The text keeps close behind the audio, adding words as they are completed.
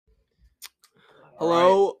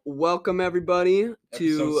Hello, welcome everybody to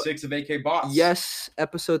episode 6 of AKBots. Yes,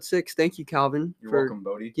 episode 6. Thank you, Calvin. You're for, welcome,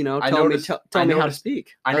 Bodhi. Tell me how to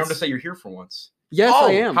speak. I noticed that you're here for once. Yes,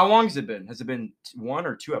 I am. How long has it been? Has it been 1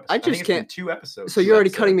 or 2 episodes? I think it's been 2 episodes. So you're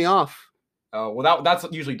already cutting me off. Well, that's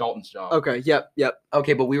usually Dalton's job. Okay, yep.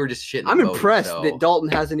 Okay, but we were just shitting. I'm impressed that Dalton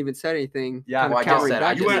hasn't even said anything. Yeah, well, I just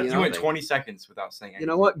said you went 20 seconds without saying anything. You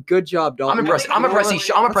know what? Good job, Dalton. I'm impressed. I'm impressed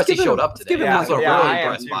he showed up today. That's what I'm I'm really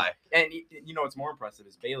impressed by. And you know what's more impressive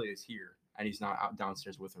is Bailey is here and he's not out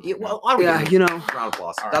downstairs with him. Round of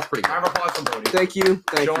applause. Right. That's pretty good. Round of applause from Bodhi. Thank you.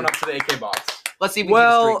 Showing up to the AKBots. Let's see if we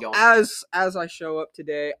can keep the streak going. As I show up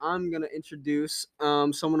today, I'm gonna introduce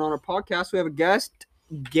someone on our podcast. We have a guest,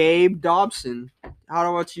 Gabe Dobson. How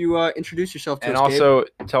about you introduce yourself to and us, also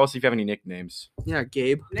tell us if you have any nicknames. Yeah,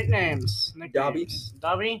 Gabe. Nicknames.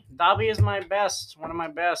 Dobby is my best. One of my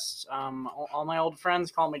best. All my old friends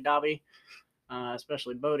call me Dobby.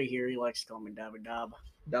 Especially Bodhi here. He likes to call me Dobby Dob.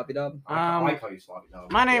 Dobby Dob. I call you Sloppy Dob.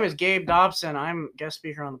 My name is Gabe Dobson. I'm guest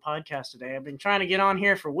speaker on the podcast today. I've been trying to get on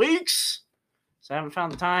here for weeks, so I haven't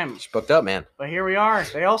found the time. Just booked up, man. But here we are.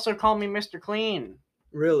 They also call me Mr. Clean.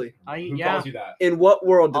 Really? Who calls you that? In what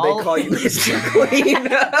world do they call you Mr. Clean?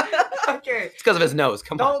 Okay. It's because of his nose.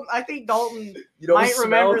 Come on. I think Dalton You might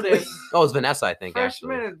remember clean? this. Oh, it's Vanessa, I think,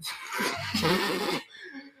 Freshman.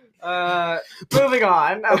 Moving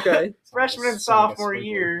on. Okay. Freshman and sophomore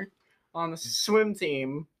year on the swim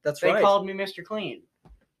team. That's They right. called me Mr. Clean.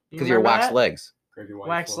 Because you're waxed legs.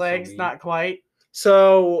 Wax legs, not quite.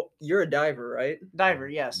 So you're a diver, right? Diver,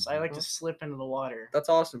 yes. I like to slip into the water. That's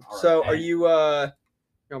awesome. All right. So are you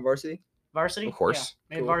you're on varsity? Varsity? Of course.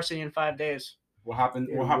 Yeah, made Cool. varsity in 5 days. What happened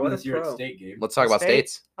Dude, what a this year at pro. State, Gabe? Let's talk about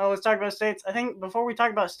states. Oh, let's talk about states. I think before we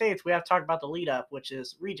talk about states, we have to talk about the lead up, which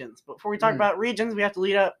is regions. But before we talk about regions, we have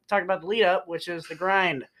to talk about the lead up, which is the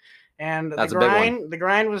grind. And That's the a big grind, the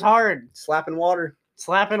grind was hard. Slapping water.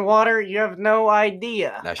 Slapping water, you have no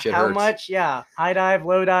idea That shit how hurts. much. Yeah, high dive,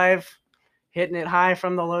 low dive, hitting it high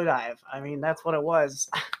from the low dive. I mean, that's what it was.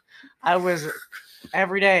 I was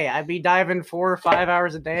every day. I'd be diving 4 or 5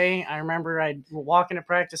 hours a day. I remember I'd walk into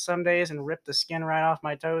practice some days and rip the skin right off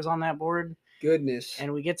my toes on that board. Goodness.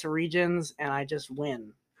 And we get to regions, and I just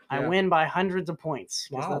win. I Yeah. win by hundreds of points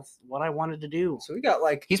because Wow. that's what I wanted to do. So we got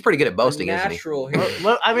like He's pretty good at a boasting, isn't he? natural here.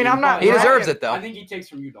 I mean, I'm not. He deserves bragging. it, though. I think he takes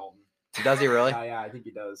from you, Dalton. Does he really? Yeah, I think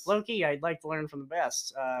he does. Low-key, I'd like to learn from the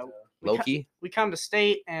best. Low-key? We come to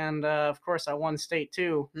state, and of course, I won state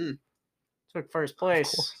too. Took first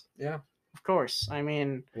place. Yeah. Of course. I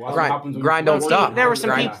mean, Well, Grind- what happens when grind you don't work stop. hard? there were some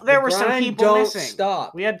Grind. people. There were some Grind people don't missing.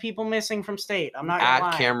 stop. We had people missing from state. I'm not gonna At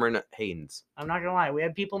lie. Cameron Hayden's. I'm not gonna lie. We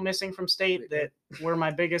had people missing from state that were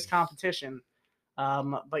my biggest competition.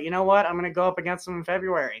 But you know what? I'm gonna go up against them in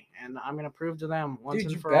February, and I'm gonna prove to them once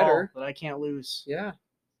Dude, you and for better. all that I can't lose. Yeah.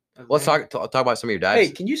 Let's talk about some of your Hey,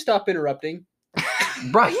 dives. can you stop interrupting?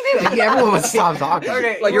 Bro, everyone would stop talking.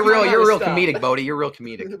 Okay, Like, you're we're real gonna stop. comedic, Bodhi. You're real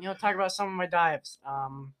comedic. You know, talk about some of my dives.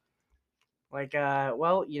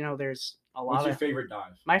 Well, you know, there's a lot What's your of favorite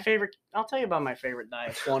dive? my favorite. I'll tell you about my favorite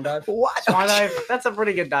dive. Swan dive? What? Swan dive. That's a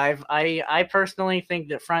pretty good dive. I personally think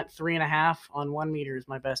that front 3.5 on 1 meter is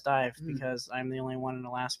my best dive because I'm the only one in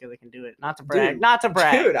Alaska that can do it. Not to brag. Dude, not to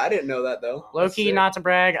brag. Dude, I didn't know that though. Low That's key, sick. not to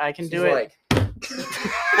brag. I can do it. Like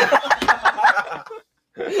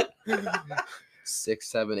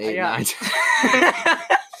 6, 7, 8, Yeah. 9.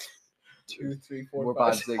 2, 3, 4, 4,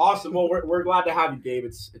 5, 5. 6. Awesome. Well, we're glad to have you, Gabe.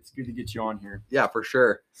 It's good to get you on here. Yeah, for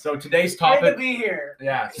sure. So today's Great to topic. be here.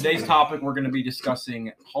 Yeah, today's topic we're going to be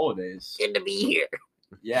discussing holidays. Good to be here.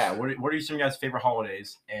 Yeah, what are some of your guys' favorite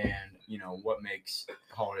holidays, and what makes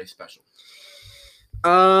holidays special?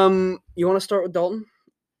 You want to start with Dalton?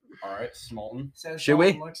 All right, Smolton. Says Should we?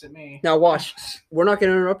 Dalton looks at me. Now watch. We're not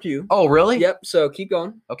going to interrupt you. Oh, really? Yep. So keep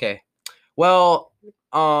going. Okay. Well,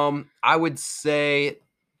 I would say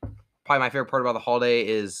probably my favorite part about the holiday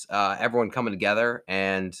is everyone coming together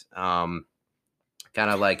and kind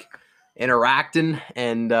of like interacting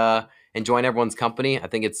and enjoying everyone's company. I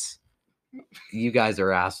think it's you guys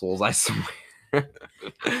are assholes, I swear.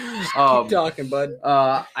 Keep talking, bud.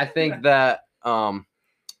 I think that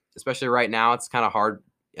especially right now, it's kind of hard,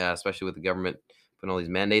 especially with the government putting all these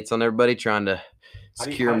mandates on everybody, trying to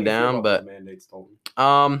secure them down. But mandates,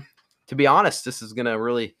 Dalton? to be honest, this is gonna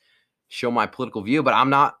really show my political view, but I'm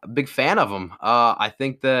not a big fan of them. I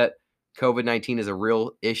think that COVID-19 is a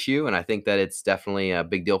real issue, and I think that it's definitely a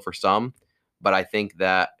big deal for some. But I think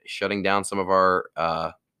that shutting down some of our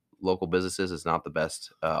local businesses is not the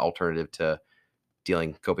best alternative to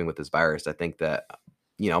coping with this virus. I think that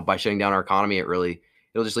by shutting down our economy,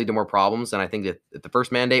 it'll just lead to more problems. And I think that if the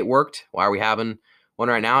first mandate worked, why are we having one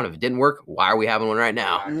right now, and if it didn't work, why are we having one right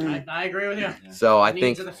now? I agree with you. Yeah. So I The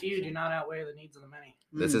think needs of the few do not outweigh the needs of the many.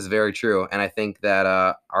 this is very true, and I think that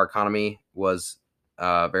our economy was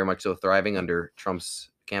very much so thriving under Trump's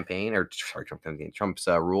campaign, or sorry, Trump's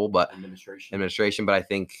rule, but administration. But I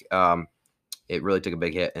think it really took a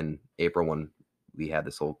big hit in April when we had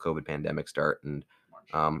this whole COVID pandemic start, and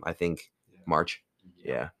I think March.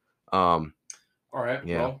 Yeah. All right.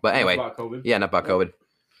 Yeah. Well, But anyway, enough about COVID. yeah, enough about COVID.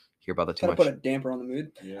 Hear about that too Kind of much. put a damper on the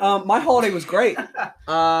mood. Yeah. My holiday was great.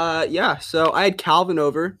 Yeah, so I had Calvin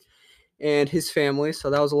over and his family, so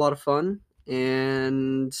that was a lot of fun.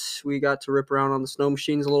 And we got to rip around on the snow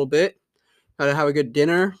machines a little bit. Got to have a good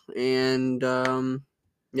dinner, and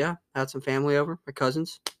yeah, had some family over, my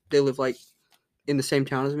cousins. They live like in the same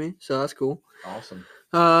town as me, so that's cool. Awesome.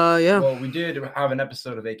 Yeah. Well, we did have an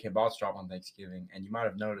episode of AKBots drop on Thanksgiving, and you might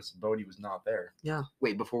have noticed Bodhi was not there.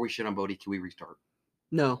 Wait, before we shit on Bodhi, can we restart?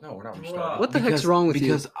 No. No, we're not Bruh. restarting. What the heck's wrong with you?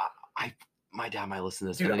 Because my dad might listen to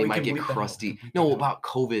this, Dude, and then he we might can get bleep that out. crusty. We can bleep No, that out. about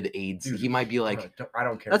COVID AIDS. Dude, He might be like, I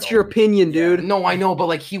don't care. That's at your all. opinion, Yeah. dude. no, I know, but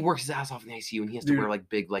like he works his ass off in the ICU, and he has to Dude, wear like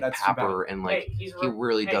big like that's too bad. papper and like Hey, he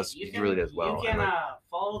really does. you He can- really does well. You can and, like,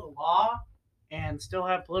 follow the law and still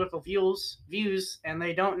have political views, and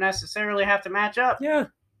they don't necessarily have to match up. Yeah.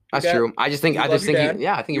 that's Dad- true. I just think you I love just your think dad. he,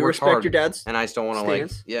 yeah, I think he You works respect hard, your dad's and I just don't want to like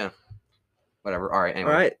stance. whatever. All right,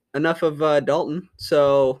 anyway. All right, enough of Dalton.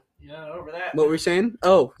 So, Yeah, over that. what were we saying?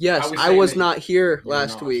 Oh, yes, I was I saying was that not here you were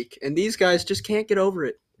last not. week, and these guys just can't get over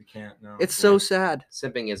it. We can't. No. It's so sad.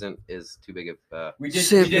 Simping is too big of We did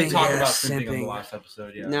Simping, talk yeah, about simping on the simping. last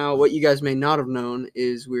episode. Yeah. Now, what you guys may not have known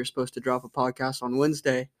is we were supposed to drop a podcast on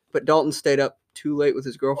Wednesday, but Dalton stayed up too late with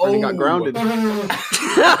his girlfriend and got grounded.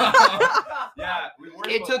 Yeah. We were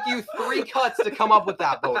It took you 3 cuts to come up with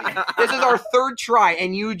that, Bodhi. This is our 3rd try,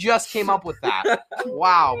 and you just came up with that.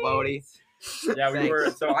 Wow, Bodhi. Yeah, we Thanks.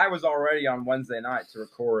 were. So I was already on Wednesday night to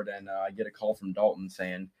record, and I get a call from Dalton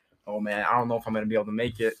saying, "Oh man, I don't know if I'm gonna be able to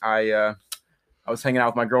make it. I was hanging out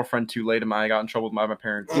with my girlfriend too late, and I got in trouble with my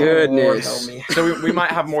parents. Goodness. So we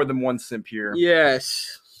might have more than one simp here.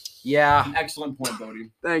 Yes. Yeah. Excellent point,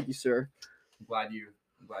 Bodhi. Thank you, sir. I'm glad you.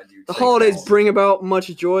 The holidays bring about much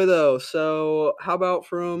joy, though. So, how about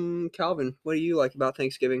from Calvin? What do you like about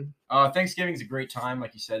Thanksgiving? Thanksgiving's a great time,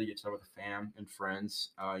 like you said. You get to with the fam and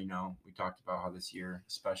friends. We talked about how this year,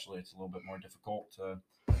 especially, it's a little bit more difficult to,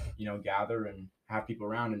 gather and have people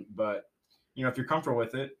around. But if you're comfortable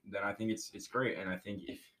with it, then I think it's great. And I think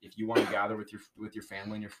if you want to gather with your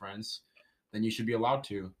family and your friends, then you should be allowed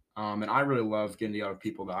to. And I really love getting together with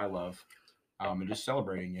people that I love. And just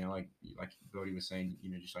celebrating, like Bodhi was saying,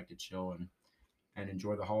 just like to chill and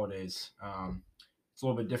enjoy the holidays. It's a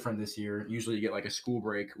little bit different this year. Usually you get like a school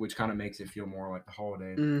break, which kind of makes it feel more like the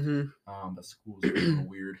holiday. Mm-hmm. But school's a little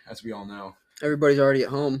weird, as we all know. Everybody's already at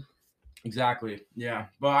home. Exactly. Yeah.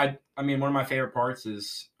 But I mean, one of my favorite parts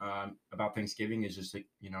is about Thanksgiving is just,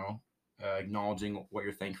 acknowledging what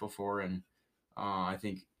you're thankful for. And I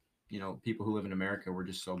think, people who live in America, we're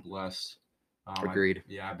just so blessed. Agreed.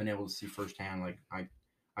 I've been able to see firsthand,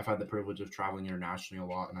 I've had the privilege of traveling internationally a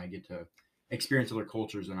lot, and I get to experience other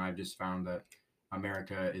cultures, and I've just found that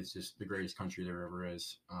America is just the greatest country there ever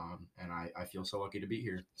is. And I feel so lucky to be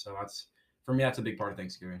here. So for me, that's a big part of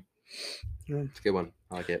Thanksgiving. It's a good one.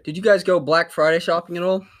 I like it. Did you guys go Black Friday shopping at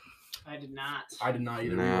all? I did not. I did not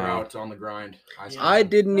either. We No. were out on the grind. I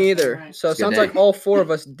didn't either. Right. So it Good sounds day. like all 4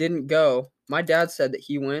 of us didn't go. My dad said that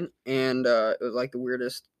he went, and it was like the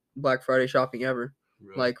weirdest Black Friday shopping ever.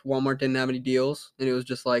 Really. Like Walmart didn't have any deals, and it was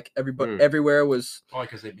just like everybody Hmm. everywhere was Probably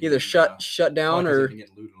 'cause they've been either getting, shut down probably 'cause or they've been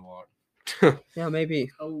getting looted a lot. yeah, maybe.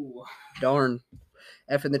 Oh. Darn.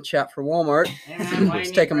 F in the chat for Walmart. Hey, man, why Let's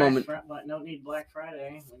you take a need moment. Don't need Black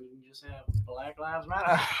Friday when you can just have Black Lives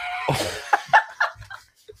Matter.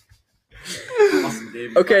 Awesome,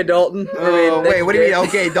 Dave. Okay, Dalton. Oh, thank wait, what do you mean? Gabe.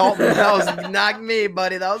 Okay, Dalton. That was not me,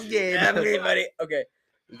 buddy. That was Gabe. Yeah, me, buddy. Okay.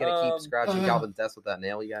 You gonna keep Um, scratching Calvin's desk with that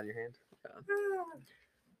nail you got in your hand?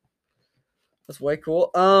 That's way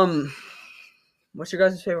cool. What's your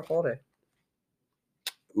guys' favorite holiday?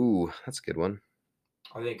 Ooh, that's a good one.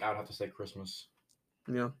 I think I'd have to say Christmas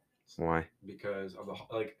Yeah. Why? because of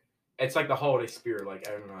it's like the holiday spirit. Like,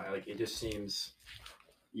 I don't know, it just seems,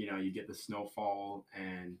 you get the snowfall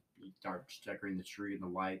and you start decorating the tree and the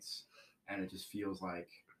lights, and it just feels like,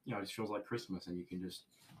 Christmas, and you can just,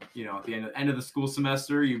 at the end of the school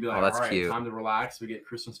semester, you'd be like, that's all right, cute. time to relax. We get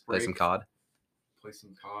Christmas break. Play some COD? Play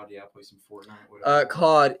some COD, yeah, play some Fortnite, whatever.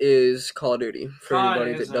 COD is Call of Duty for COD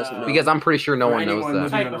anybody is, that doesn't know. Because I'm pretty sure no For one knows anyone that.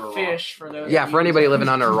 living Type under of a rock. fish for those. Yeah, of for you anybody who- living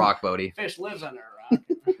under a rock, Bodhi. Fish lives under a rock.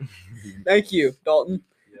 Thank you, Dalton.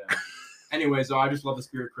 Yeah. Anyways, I just love the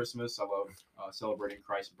spirit of Christmas. I love celebrating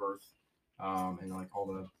Christ's birth. and like all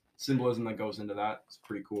the symbolism that goes into that. It's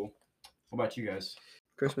pretty cool. What about you guys?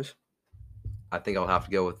 Christmas. I think I'll have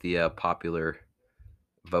to go with the popular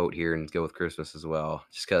vote here and go with Christmas as well,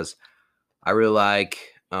 just because I really like.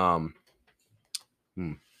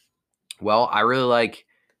 Well, I really like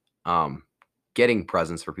getting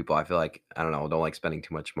presents for people. I feel like I don't like spending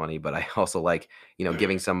too much money, but I also like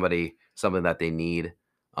giving somebody something that they need.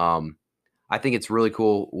 I think it's really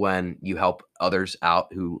cool when you help others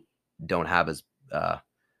out who don't have as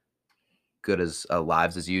good as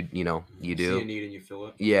lives as you do. See a need and you fill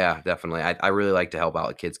it. Yeah, definitely. I really like to help out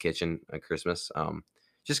at Kids Kitchen at Christmas.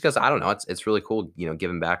 Just because I don't know, it's really cool,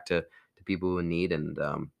 giving back to people who need, and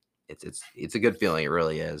it's a good feeling. It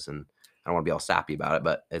really is, and I don't want to be all sappy about it,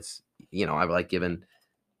 but it's I like giving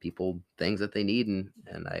people things that they need,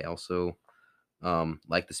 and I also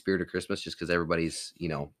like the spirit of Christmas, just because everybody's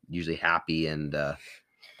usually happy, and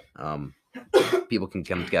people can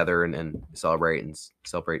come together and celebrate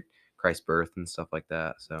Christ's birth and stuff like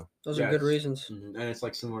that. So those are good reasons. And it's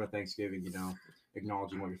like similar to Thanksgiving,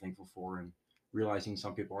 acknowledging what you're thankful for and realizing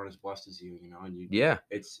some people aren't as blessed as you, and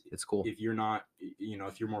it's cool. If you're not,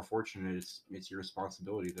 if you're more fortunate, it's your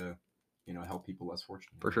responsibility to, help people less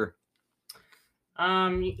fortunate. For sure.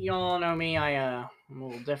 Y'all know me. I'm a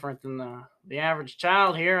little different than the average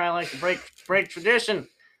child here. I like to break tradition.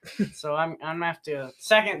 So I'm gonna have to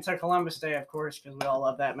second to Columbus Day, of course, because we all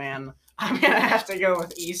love that man. I'm gonna have to go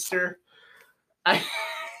with Easter. I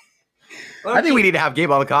think we need to have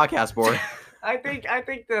Gabe on the podcast board. I think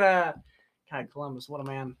that God, Columbus, what a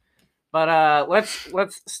man. But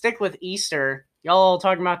let's stick with Easter. Y'all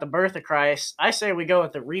talking about the birth of Christ. I say we go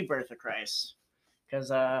with the rebirth of Christ, because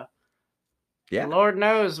yeah, Lord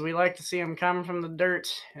knows we like to see him come from the dirt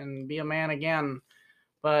and be a man again.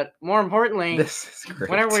 But more importantly,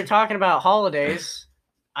 whenever we're talking about holidays,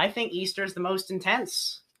 I think Easter is the most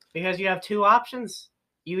intense, because you have two options.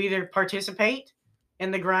 You either participate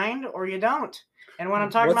in the grind or you don't. And when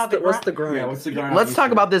I'm talking about what's the grind? Yeah, what's the grind? Let's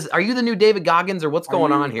talk about this. Are you the new David Goggins, or what's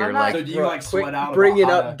going on here? So do you sweat out? Bringing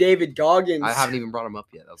up David Goggins. I haven't even brought him up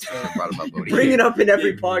yet. I brought him up. Bring it up in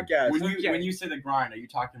every podcast. When you say the grind, are you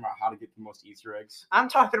talking about how to get the most Easter eggs? I'm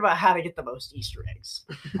talking about how to get the most Easter eggs.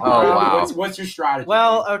 Oh wow! What's your strategy?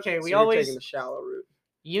 Well, okay, we always taking the shallow route.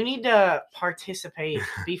 You need to participate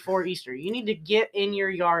before Easter. You need to get in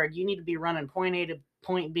your yard. You need to be running point A to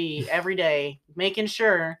point B every day, making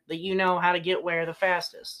sure that you know how to get where the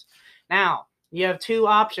fastest. Now, you have two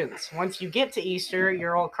options. Once you get to Easter,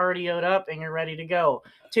 you're all cardioed up and you're ready to go.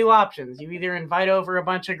 Two options. You either invite over a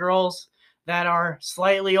bunch of girls that are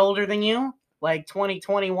slightly older than you, like 20,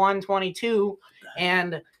 21, 22,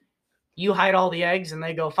 and you hide all the eggs and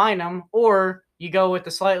they go find them, or you go with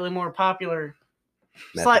the slightly more popular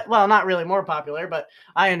well, not really more popular, but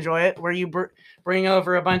I enjoy it, where you bring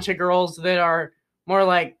over a bunch of girls that are more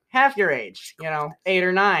like half your age, 8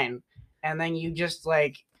 or 9, and then you just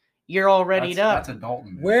you're all readied up. That's adult.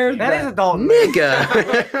 That is adult,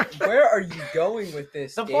 nigga. Where are you going with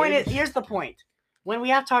this? The point is, here's the point. When we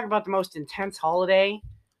have to talk about the most intense holiday,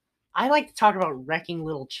 I like to talk about wrecking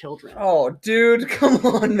little children. Oh, dude, come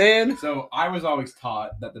on, man. So I was always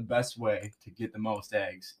taught that the best way to get the most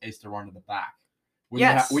eggs is to run to the back.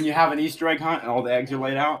 When you have an Easter egg hunt and all the eggs are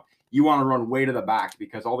laid out, you want to run way to the back,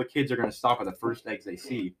 because all the kids are going to stop at the first eggs they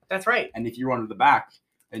see. That's right. And if you run to the back,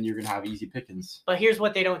 then you're going to have easy pickings. But here's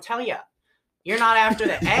what they don't tell you. You're not after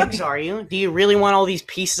the eggs, are you? Do you really want all these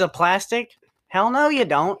pieces of plastic? Hell no, you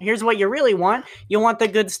don't. Here's what you really want. You want the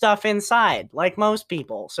good stuff inside, like most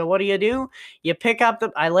people. So what do? You pick up the...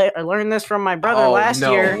 I learned this from my brother last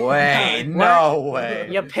year. No way. No way.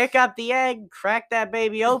 You pick up the egg, crack that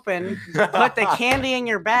baby open, put the candy in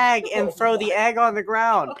your bag, and throw the egg on the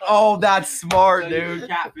ground. Oh, that's smart, dude. You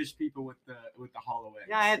catfish people with the hollow eggs.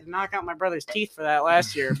 Yeah, I had to knock out my brother's teeth for that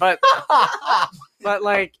last year. But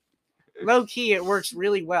low key, it works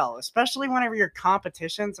really well, especially whenever your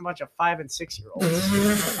competition's a bunch of 5 and 6 year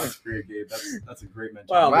olds. That's great, Gabe. That's a great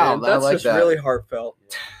mentality. Wow, man, that's just really heartfelt.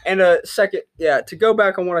 Yeah. And second, to go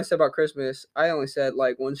back on what I said about Christmas, I only said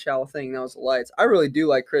one shallow thing. That was the lights. I really do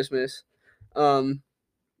like Christmas, and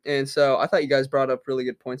so I thought you guys brought up really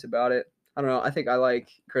good points about it. I don't know. I think I like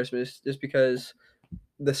Christmas just because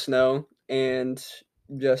the snow and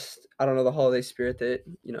just I don't know the holiday spirit that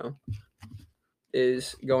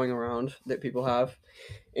is going around that people have,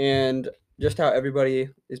 and just how everybody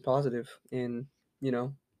is positive and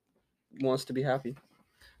wants to be happy.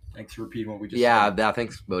 Thanks for repeating what we just said.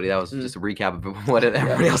 Thanks, Bodhi. That was just a recap of what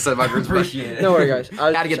everybody else said about Christmas. Appreciate it. No worry, guys.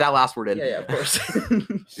 I had to get that last word in. Yeah, of course.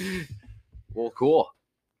 Well, cool.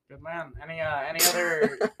 Good man. Any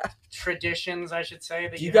other traditions, I should say,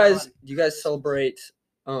 that do you guys celebrate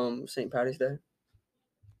St. Patty's Day?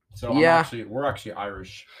 So Yeah. we're actually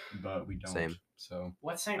Irish, but we don't. Same. So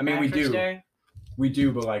What's St. I mean, we Patrick's do. Day? we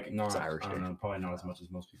do, but like not. Irish I don't Day. know, probably not as much as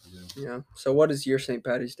most people do. Yeah. So what does your St.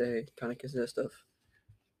 Patty's Day kind of consist of?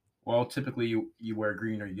 Well, typically you wear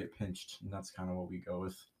green or you get pinched, and that's kind of what we go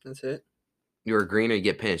with. That's it. You were green or you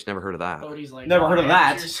get pinched. Never heard of that. Bodhi's like, Never heard of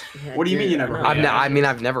that. amateurs. Yeah, What do you mean you never heard of that?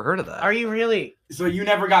 I've never heard of that. Are you really? So you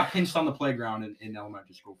never got pinched on the playground in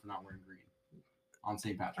elementary school for not wearing green on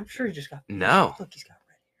St. Patrick's? I'm sure he just got. No. Look, he's got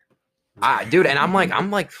red. Dude, and I'm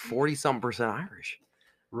like 40-something% Irish.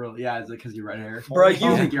 Really? Yeah. Is it because you're red hair? Bro,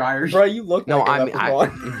 you you- think you're Irish? Bro, you look No, like a I mean,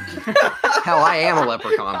 leprechaun. Hell, I am a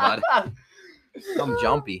leprechaun, bud. I'm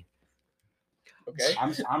jumpy. Okay.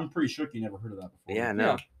 I'm pretty shook you never heard of that before. Yeah,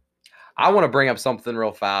 no. Yeah. I want to bring up something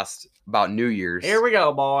real fast about New Year's. Here we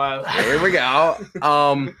go, boys. Here we go.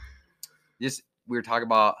 Just we were talking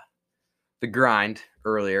about the grind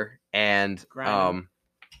earlier, and Grinding.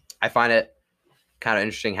 I find it kind of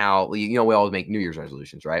interesting how we always make New Year's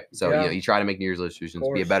resolutions, right? So Yeah. you try to make New Year's resolutions, be a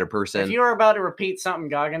course. better If person. you are about to repeat something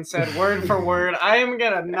Goggins said word for word, I am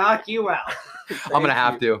gonna knock you out, I'm gonna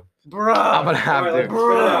have to. bro. I'm gonna have Alright,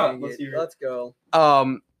 to. let's hear it. Let's go.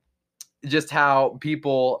 Just how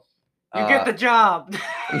people. You get the job.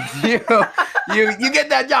 you get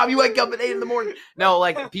that job. You wake up at 8 a.m. No,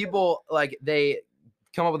 like people they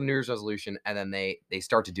come up with a New Year's resolution and then they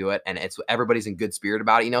start to do it, and it's everybody's in good spirit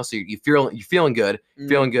about it, So you're feeling good,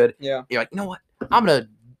 feeling good. Yeah. You're like, you know what? I'm gonna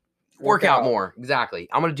work out more. Exactly.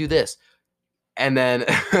 I'm gonna do this, and then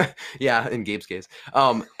yeah, in Gabe's case,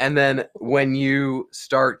 and then when you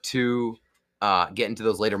start to get into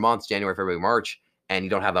those later months, January, February, March, and you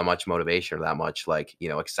don't have that much motivation or that much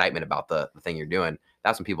excitement about the thing you're doing,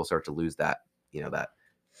 that's when people start to lose that that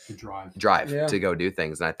The drive. drive Yeah. to go do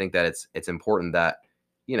things. And I think that it's important that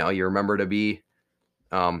you remember to be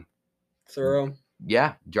Thorough.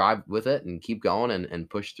 drive with it and keep going and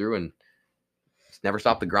push through and never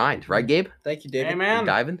stop the grind, right, Gabe? Thank you, David. Hey, man.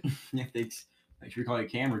 Diving Yeah, thanks. Make sure you call you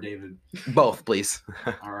Cam or David. both, please.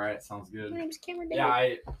 All right, sounds good. name's Cameron Yeah,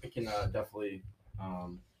 I can definitely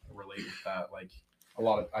relate with that. Like a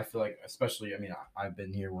lot of, I feel like, especially, I mean, I've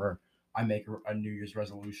been here where I make a New Year's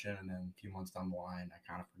resolution and then a few months down the line, I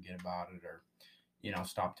kind of forget about it or,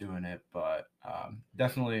 stop doing it. But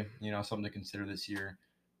definitely, something to consider this year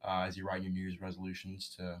as you write your New Year's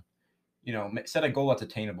resolutions to, set a goal that's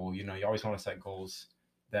attainable. You always want to set goals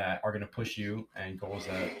that are going to push you and goals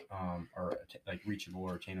that are like reachable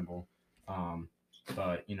or attainable.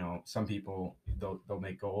 But some people they'll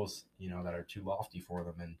make goals that are too lofty for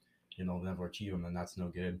them, and they'll never achieve them, and that's no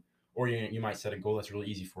good. Or you might set a goal that's really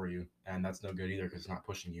easy for you, and that's no good either because it's not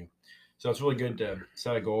pushing you. So it's really good to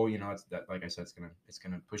set a goal. It's that, like I said, it's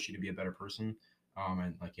gonna push you to be a better person.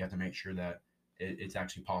 And like you have to make sure that it's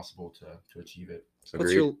actually possible to achieve it. So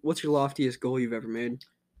What's your loftiest goal you've ever made?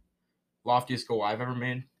 loftiest goal I've ever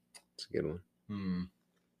made. It's a good one.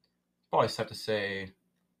 Probably have to say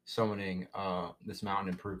summiting this mountain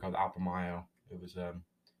in Peru called Alpamayo. It was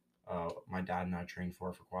my dad and I trained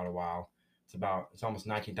for quite a while. It's almost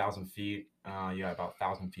 19,000 feet. About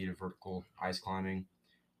 1,000 feet of vertical ice climbing.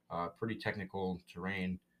 Pretty technical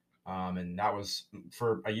terrain. And that was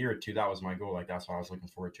for a year or two. That was my goal. Like that's what I was looking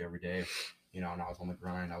forward to every day. And I was on the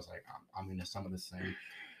grind. I was like, I'm going to summit this thing.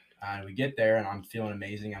 And we get there, and I'm feeling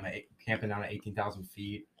amazing. I'm camping down at 18,000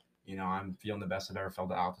 feet. I'm feeling the best I've ever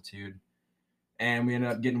felt at altitude. And we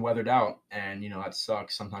ended up getting weathered out. And, that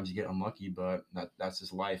sucks. Sometimes you get unlucky, but that's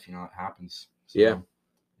just life. It happens. So, Yeah.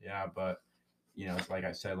 Yeah, but, it's like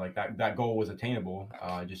I said, like that goal was attainable.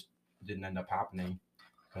 Just didn't end up happening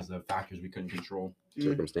because of factors we couldn't control.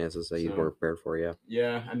 Circumstances that you So- weren't prepared for, yeah.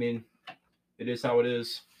 Yeah, I mean, it is how it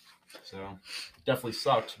is. So definitely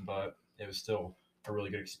sucked, but it was still a really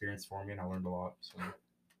good experience for me, and I learned a lot. So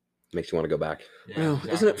Makes you want to go back. yeah, Well,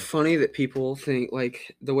 exactly. isn't it funny that people think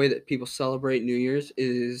like the way that people celebrate New Year's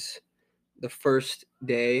is the first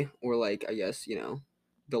day or like I guess,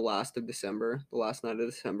 the last of December, the last night of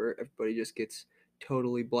December, everybody just gets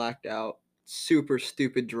totally blacked out, super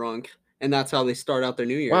stupid drunk, and that's how they start out their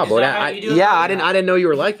New Year's. Wow, Is Bodhi. that how you do it? I didn't know you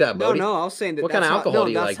were like that, No, Bodhi. no, I was saying that. What kind that's of how- alcohol no,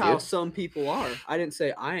 do you that's like, how dude? some people are. I didn't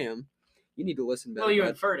say I am. You need to listen better. Well, you bud.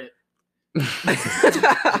 inferred it.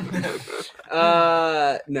 No,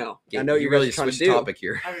 I Gabe, know you you really guys are trying to switched do. topic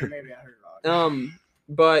here. I mean, maybe I heard it wrong.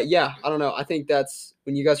 But yeah, I don't know. I think that's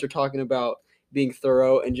when you guys are talking about being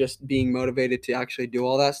thorough and just being motivated to actually do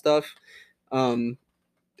all that stuff.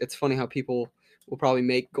 It's funny how people will probably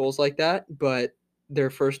make goals like that, but their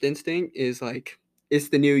first instinct is like, it's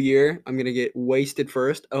the new year. I'm gonna get wasted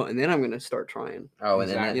first. Oh, and then I'm gonna start trying. Oh, and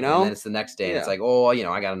then Exactly. and then it's the next day, and it's Yeah. like, oh,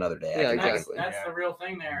 I got another day. I Yeah, can That's, exactly. that's Yeah. the real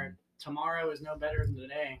thing there. tomorrow is no better than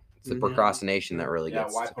today. It's the Mhm. procrastination that really Yeah,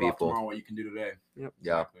 gets why to put off people. tomorrow what you can do today? Yep.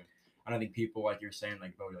 Yeah. Exactly. I don't think people, like you're saying,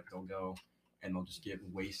 like, Bodhi, like they'll go and they'll just get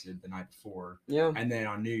wasted the night before, Yeah. and then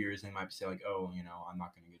on New Year's they might say like, oh, you know, I'm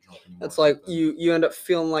not going to get drunk anymore. That's or like something. you end up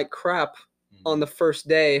feeling like crap Mhm. on the first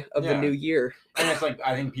day of the Yeah. new year. And it's like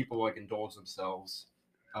I think people like indulge themselves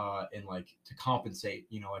in like to compensate.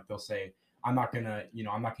 You know, like they'll say, I'm not gonna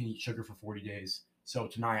eat sugar for 40 days. So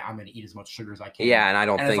tonight I'm gonna eat as much sugar as I can. Yeah, and I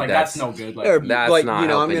don't And it's think like that's no good. Or Like that's like, not you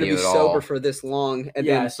know, I'm helping gonna you be at sober all. for this long, and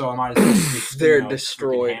yeah, then so I might as well just they're freaking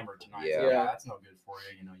destroyed. hammered tonight. Yeah. So, Yeah. that's no good for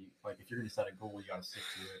you. You know, like if you're gonna set a goal, you gotta stick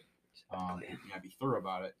to it. You gotta be thorough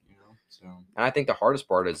about it. You know, so And I think the hardest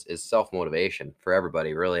part is self-motivation for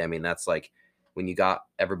everybody, really. I mean, that's like when you got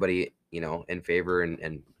everybody, you know, in favor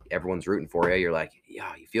and everyone's rooting for you, you're like,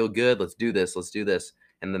 yeah, you feel good. Let's do this. Let's do this.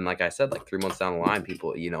 And then, like I said, like 3 months down the line,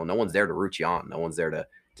 people, you know, no one's there to root you on. No one's there to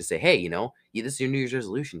say, hey, you know, this is your New Year's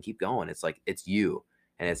resolution. Keep going. It's like, it's you.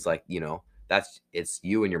 And it's like, you know, it's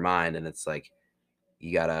you in your mind. And it's like,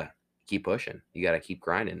 you gotta keep pushing. You gotta keep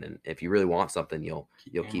grinding. And if you really want something, you'll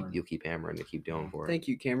keep hammering to keep going for it. Thank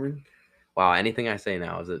you, Cameron. Wow. Anything I say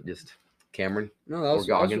now, is it just Cameron? No, that was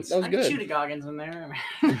Goggins. That was I could shoot good. a Goggins in there.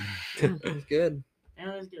 Yeah, that was good.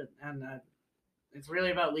 Yeah, it was good, and it's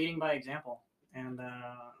really about leading by example. And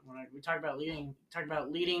when we talk about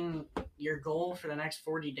leading your goal for the next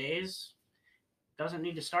 40 days. Doesn't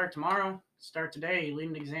need to start tomorrow. Start today. You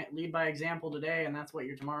lead by example today, and that's what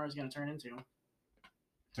your tomorrow is going to turn into.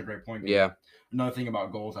 it's a great point. Yeah. Another thing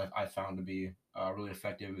about goals I found to be really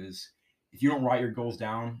effective is if you don't write your goals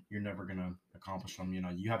down, you're never gonna accomplish them. You know,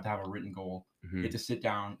 you have to have a written goal. Mhm. You have to sit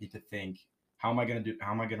down. You have to think, how am I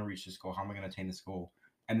gonna reach this goal? How am I gonna attain this goal?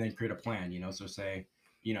 And then create a plan. You know, so say,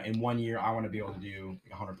 you know, in 1 year I want to be able to do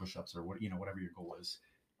 100 push-ups or what, you know, whatever your goal is.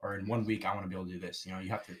 Or in 1 week I want to be able to do this. You know, you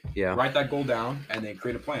have to write that goal down and then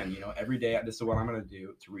create a plan. You know, every day this is what I'm gonna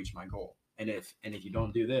do to reach my goal. And if you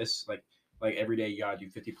don't do this, like every day you gotta do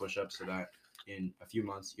 50 push-ups so that in a few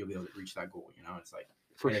months you'll be able to reach that goal. You know, it's like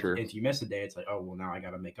For sure. If you miss a day, it's like, oh well, now I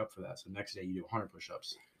gotta make up for that. So next day you do 100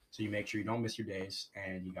 push-ups. So you make sure you don't miss your days,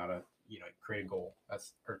 and you gotta, you know, create a goal.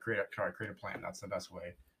 Create a plan. That's the best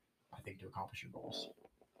way, I think, to accomplish your goals.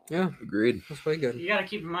 Yeah, Agreed. that's way good. You got to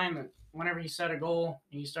keep in mind that whenever you set a goal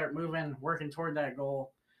and you start working toward that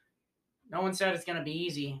goal, no one said it's going to be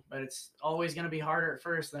easy, but it's always going to be harder at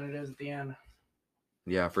first than it is at the end.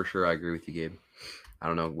 Yeah, for sure. I agree with you, Gabe. I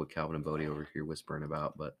don't know what Calvin and Bodhi over here whispering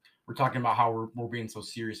about, but We're talking about how we're being so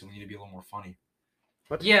serious and we need to be a little more funny.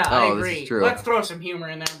 Yeah, Oh, I this agree. is true. Let's throw some humor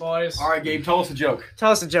in there, boys. All right, Gabe, tell us a joke.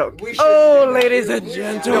 Tell us a joke. We should Oh, do that. ladies and We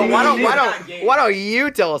should do gentlemen. that. why don't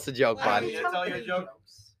you tell us a joke, Why bud? don't you tell your joke?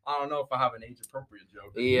 I don't know if I have an age-appropriate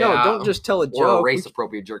joke. Yeah. No, don't just tell a Or joke. a race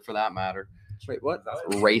appropriate joke for that matter. Wait, what?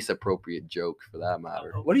 Race appropriate joke for that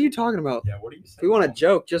matter. What are you talking about? Yeah, what are you saying? If we want a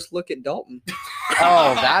joke, just look at Dalton.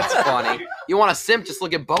 Oh, that's funny. You want a simp? Just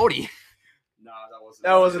look at Bodhi. No,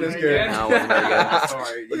 That wasn't as good. No, it wasn't very good.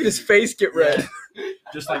 Sorry. Look at his face get red.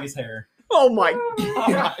 Just like his hair. Oh my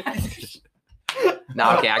god.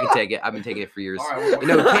 No, okay, I can take it. I've been taking it for years. All right, You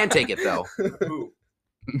know who can take it though? Who?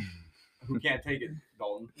 Who can't take it,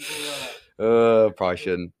 Dalton? Probably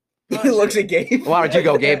shouldn't. He looks at Gabe. Why don't you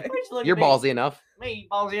go, Gabe? Why'd you look You're at me? ballsy enough. Me,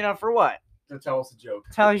 ballsy enough for what? So tell us a joke.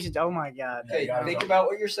 Tell you. Oh my god. Okay, Yeah, think go. about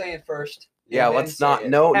what you're saying first. Yeah, and then let's say not. it.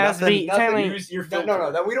 No, As nothing. the- tell me- Use your No, filter.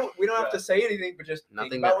 no, no. We don't have to say anything, but just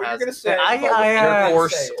Nothing think about that what you're has- gonna say. I- about what I, you're Air gonna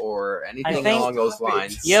Force say. or anything think- along those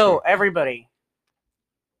lines. Yo, everybody.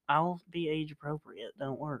 I'll be age appropriate.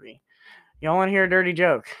 Don't worry. Y'all want to hear a dirty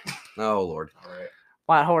joke? Oh Lord. All right.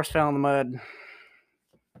 White horse fell in the mud.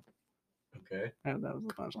 Okay. That was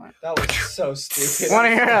the punchline. That was so stupid. Want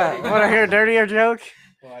to hear a dirtier joke?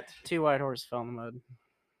 What? 2 white horses fell in the mud.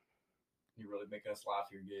 You're really making us laugh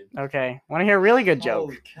here, Gabe. Okay. Want to hear a really good joke?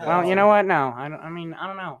 Holy cow. Well, you know what? No. I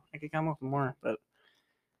don't know. I could come up with more, but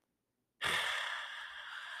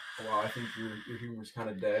Wow, I think your humor's kind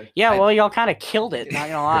of dead. yeah. Well, y'all kind of killed it. Not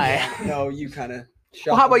gonna lie. No, you kind of.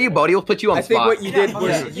 Well, how about you, Bodhi? We'll put you on I the think spot. what you did Yeah,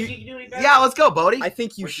 was yeah. you. Yeah, let's go, Bodhi. I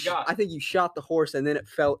think you. What you got? I think you shot the horse and then it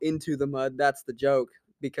fell into the mud. That's the joke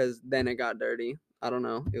because then it got dirty. I don't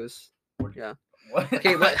know. It was. Yeah. What?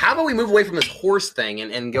 Okay, how about we move away from this horse thing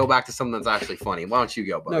and go back to something that's actually funny? Why don't you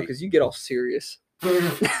go, Bodhi? No, because you get all serious.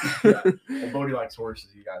 Well, Bodhi likes horses,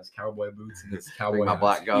 you guys. Cowboy boots and this cowboy. Bring my hat.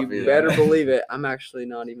 black You coffee. better believe it. I'm actually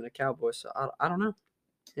not even a cowboy, so I don't know.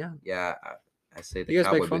 Yeah, I say the You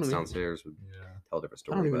guys make cowboy fun boots of me. downstairs would Yeah. tell a different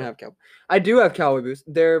story. I don't even but- have cowboy. I do have cowboy boots.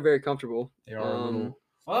 They're very comfortable. They are a little.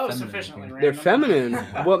 Well, Feminine sufficiently looking. They're random.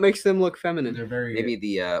 feminine. What makes them look feminine? They're very Maybe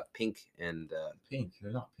the pink and pink.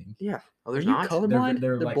 They're not pink. Yeah. oh, Are there's you not. colorblind?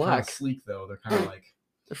 They're like kind black. of sleek though. They're kind of like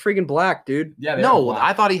They're freaking black, dude. Yeah, they are No, black.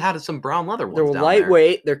 I thought he had some brown leather ones. They're down there.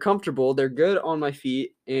 lightweight. They're comfortable. They're good on my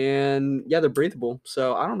feet, and yeah, they're breathable.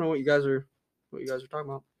 So I don't know what you guys are talking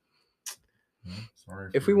about.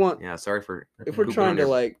 Sorry. If we want, Yeah, sorry for if we're pooping trying on to your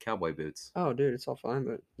like, cowboy boots. oh, dude, it's all fine.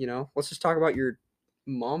 But let's just talk about your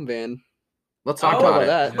mom van. Let's talk Oh, about about it.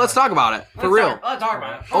 that. Let's talk about it for real. Let's talk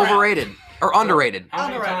about it. Overrated or underrated? How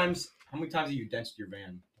many Underrated. times? How many times have you dented your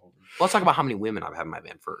van? Let's talk about how many women I've had in my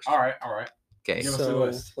van first. All right. Okay. Give us a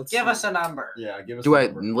list. let's Give see. us a number. Yeah, give us. Do a I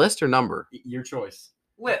number. list or number? Your choice?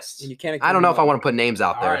 List. And you can't. I don't know if I want to put names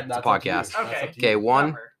out All there. right, It's a that's up to you. podcast. That's up Okay. to Okay, you. 1,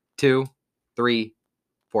 Number. 2, 3,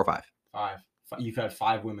 4, 5. 5. You've had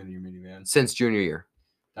 5 women in your minivan. Since junior year.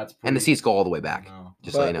 That's And the pretty- seats go all the way back. No.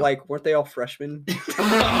 Just so you But know. like, weren't they all freshmen?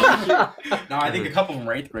 No, I think a couple of them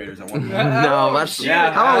were 8th graders at one point. No, that's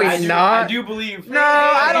Yeah, how are we I do- not? I do believe. No,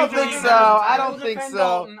 I do don't believe think that. so. I will don't think defend so.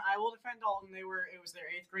 Dalton. I will defend Dalton. It was their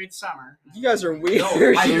 8th grade summer. You guys are weird. No, You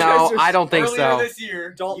I- guys No, are- I don't think Earlier so. this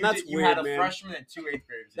year, Dalton, that's you had weird, a man. freshman and 2 8th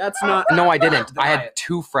graders. That's not No, I didn't. I Deny had it.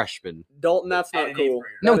 2 freshmen. Dalton. That's And not an 8th cool.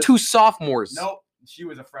 grader. No, That is- 2 sophomores. Nope, she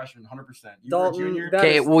was a freshman, 100%. You Dalton, were a junior. that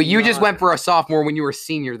Okay, is well, you just not- went for a sophomore when you were a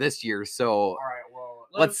senior this year, so All right, well,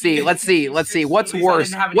 let's see. What's 16, worse? at least I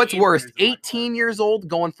didn't have any What's 8th worse? graders in my 18 years old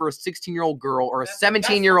going for a 16-year-old girl, or a That's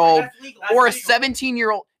 17-year-old, That's legal. or a That's legal.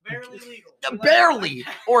 17-year-old, Barely legal. barely,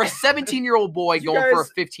 or a 17-year-old boy You going for a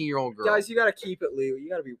guys- 15-year-old girl. Guys, you gotta keep it legal. You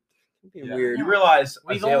gotta be being Yeah. weird. You realize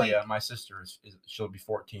We've Azalea, my sister, she'll be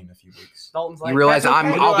 14 in a few weeks. Dalton's like, You realize that's okay.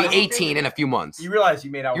 I'll be realize- 18 in a few months. You realize you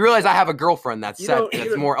made out. You realize I have a girlfriend that's You don't- that's you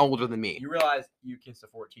don't- more older than me. You realize you kissed a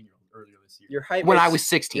 14-year-old earlier this year. Your height When I makes- was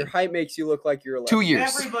 16. Your height makes you look like you're 11. 2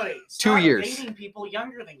 years. Everybody, 2 stop years. dating people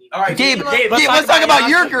younger than you. All right, Gabe, Gabe, let's talk about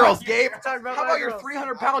your Yasha. girls, Gabe. Talk about How my about your girls.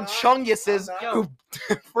 300-pound chunguses Yo.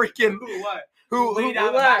 who freaking Who, what? who Way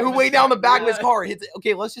down the back who of way his down the car. back of his Yeah. car?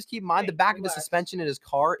 Okay, let's just keep in mind the Hey, back of the relax. suspension in his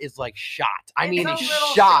car is like shot. I mean, It's a little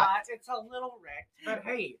shot. It's a little wrecked, but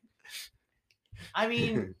hey, I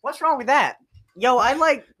mean, what's wrong with that? Yo, I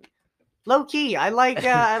like low key. I like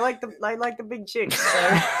the big chicks. So.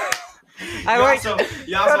 I You like. also,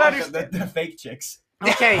 you also don't like understand. the fake chicks.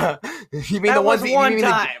 Okay, You mean That the ones was that one you mean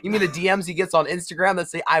time. you mean the DMs he gets on Instagram that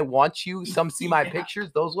say "I want you"? Some see my Yeah. pictures.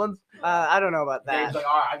 Those ones. I don't know about Gabe's that. like,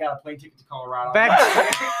 all right, I got a plane ticket to Colorado. Back.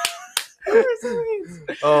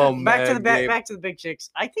 Oh back to the Gabe. back to the big chicks.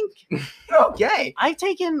 I think Okay. I've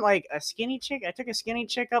taken like a skinny chick. I took a skinny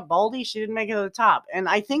chick up Baldy. She didn't make it to the top. And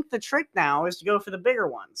I think the trick now is to go for the bigger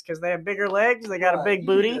ones because they have bigger legs. They got a big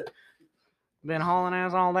booty. Been hauling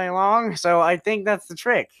ass all day long. So I think that's the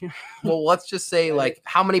trick. Well, let's just say like,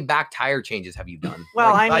 how many back tire changes have you done?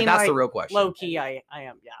 Well, Like, I mean, that's the like, real question. Low key, I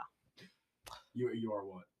am. Yeah. You are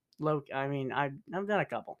what? Low. I mean, I've done a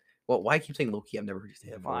couple. Well, why keep saying low key? I've never just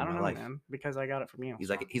hit it Well, I in don't my know, life. man, because I got it from you. He's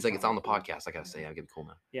like, it's on the podcast. I gotta say, I get cool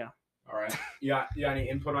now. All right. Yeah. Any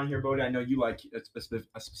input on here, Bodhi? I know you like a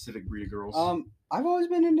specific breed of girls. I've always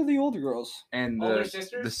been into the older girls. And Older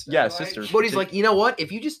sisters? yeah, Like- sisters. But he's like, you know what?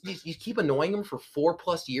 If you just you keep annoying them for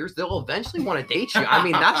 4+ years, they'll eventually want to date you. I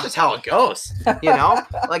mean, that's just how it goes. You know,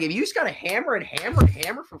 like if you just gotta hammer and hammer and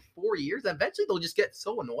hammer for 4 years, eventually they'll just get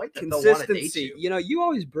so annoyed that they'll want to date Consistency. you. You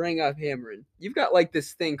always bring up hammering. You've got like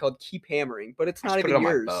this thing called keep hammering, but it's I not just put even it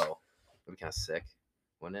on yours. my bow. That'd be kind of sick,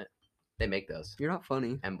 wouldn't it? They make those You're not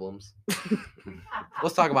funny. emblems.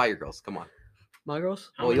 Let's talk about your girls. Come on. My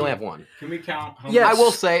girls? How Well, you only many- have one. Can we count? How Yes. I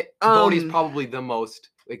will say, Bodhi's Um, probably the most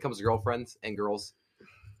when it comes to girlfriends and girls.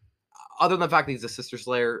 Other than the fact that he's a sister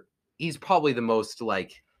slayer, he's probably the most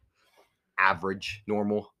like average,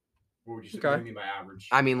 normal. What would you say? Okay. What do you mean by average?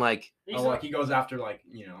 I mean, like Oh, like he goes after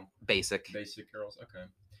basic. basic girls. Okay.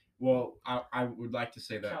 Well, I would like to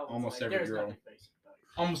say that almost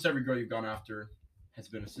every girl you've gone after has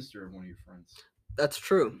been a sister of one of your friends. That's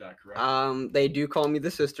true. Is that correct? They do call me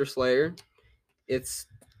the sister slayer. It's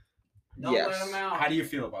Don't let yes. 'em out. How do you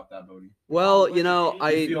feel about that, Bodhi? Well, You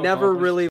I feel never accomplished? really